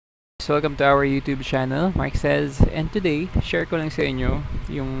welcome to our YouTube channel, Markcesz, and today, share ko lang sa inyo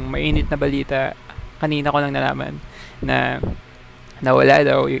yung mainit na balita. Kanina ko lang nalaman na nawala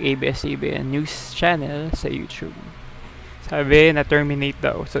daw yung ABSCBN news channel sa YouTube. Sabi na terminate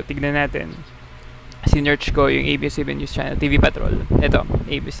daw. So tignan natin. Sinearch ko yung ABS-CBN news channel, TV Patrol. Ito,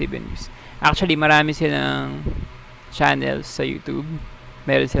 ABS-CBN news. Actually, marami silang channels sa YouTube.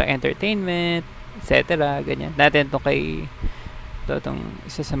 Meron silang entertainment, etc. Ganyan. Natin ito kay itong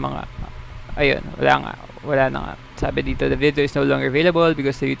isa sa mga ayun, wala na nga. Sabi dito, the video is no longer available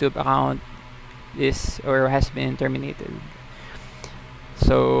because the YouTube account is or has been terminated.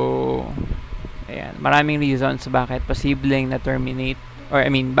 So ayan, maraming reasons bakit posibleng na terminate, or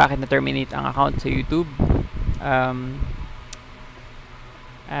I mean bakit na terminate ang account sa YouTube.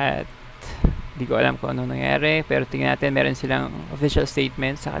 At di ko alam kung ano nangyari, pero tingnan natin. Meron silang official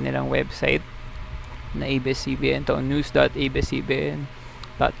statement sa kanilang website na ABSCBN, to news.abscbn.com.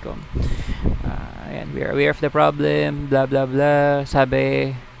 Ayan, we are aware of the problem, blah blah blah.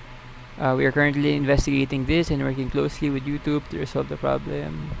 Sabi, we are currently investigating this and working closely with YouTube to resolve the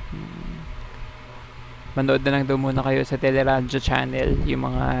problem. Manood na lang daw muna kayo sa Teleradyo channel, yung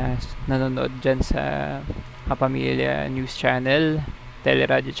mga nanonood dyan sa Kapamilya News channel,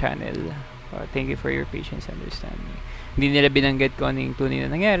 Teleradyo channel. Thank you for your patience and understanding. Hindi nila binanggit kung ano yung tunay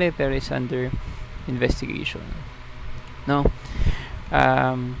na nangyari, pero it's under investigation. No?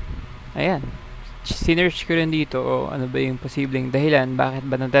 Ayan. Sinearch ko rin dito, ano ba yung posibleng dahilan, bakit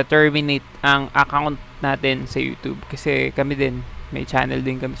ba nata-terminate ang account natin sa YouTube. Kasi kami din, may channel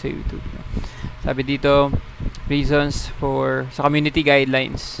din kami sa YouTube. No? Sabi dito, reasons for sa community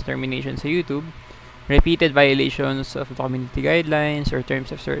guidelines, termination sa YouTube, repeated violations of the community guidelines or terms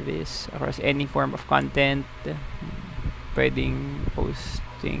of service across any form of content, pwedeng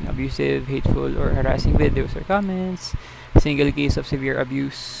posting abusive, hateful, or harassing videos or comments, single case of severe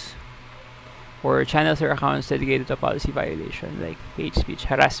abuse, or channels or accounts dedicated to policy violation like hate speech,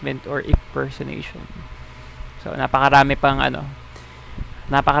 harassment, or impersonation. So napakaraming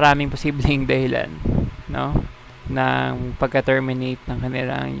posibleng dahilan, no, ng pagka-terminate ng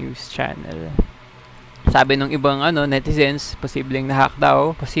kanilang news channel. Sabi nung ibang netizens, posibleng na-hack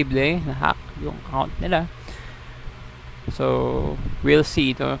daw, posible na-hack yung account nila. So we'll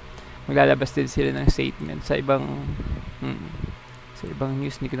see, no? Maglalabas din sila ng statement sa ibang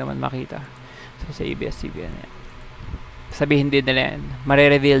news, hindi ko naman makita. So sa ABS-CBN yan. Sabihin din nila yan,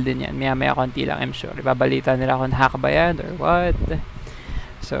 mare-reveal din yan, maya konti lang, I'm sure. Ibabalita nila kung hack ba yan or what.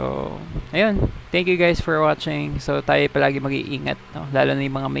 So ayun, thank you guys for watching. So tayo palagi mag-iingat, no? Lalo na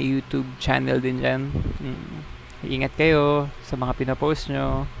yung mga may YouTube channel din dyan. Iingat kayo sa mga pinapost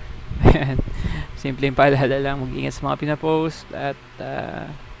nyo. Ayan, simpleng paalala lang, mag-iingat sa mga pinapost. At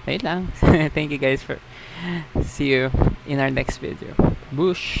ayun lang. Thank you guys for see you in our next video.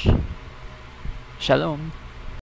 Bush. Shalom.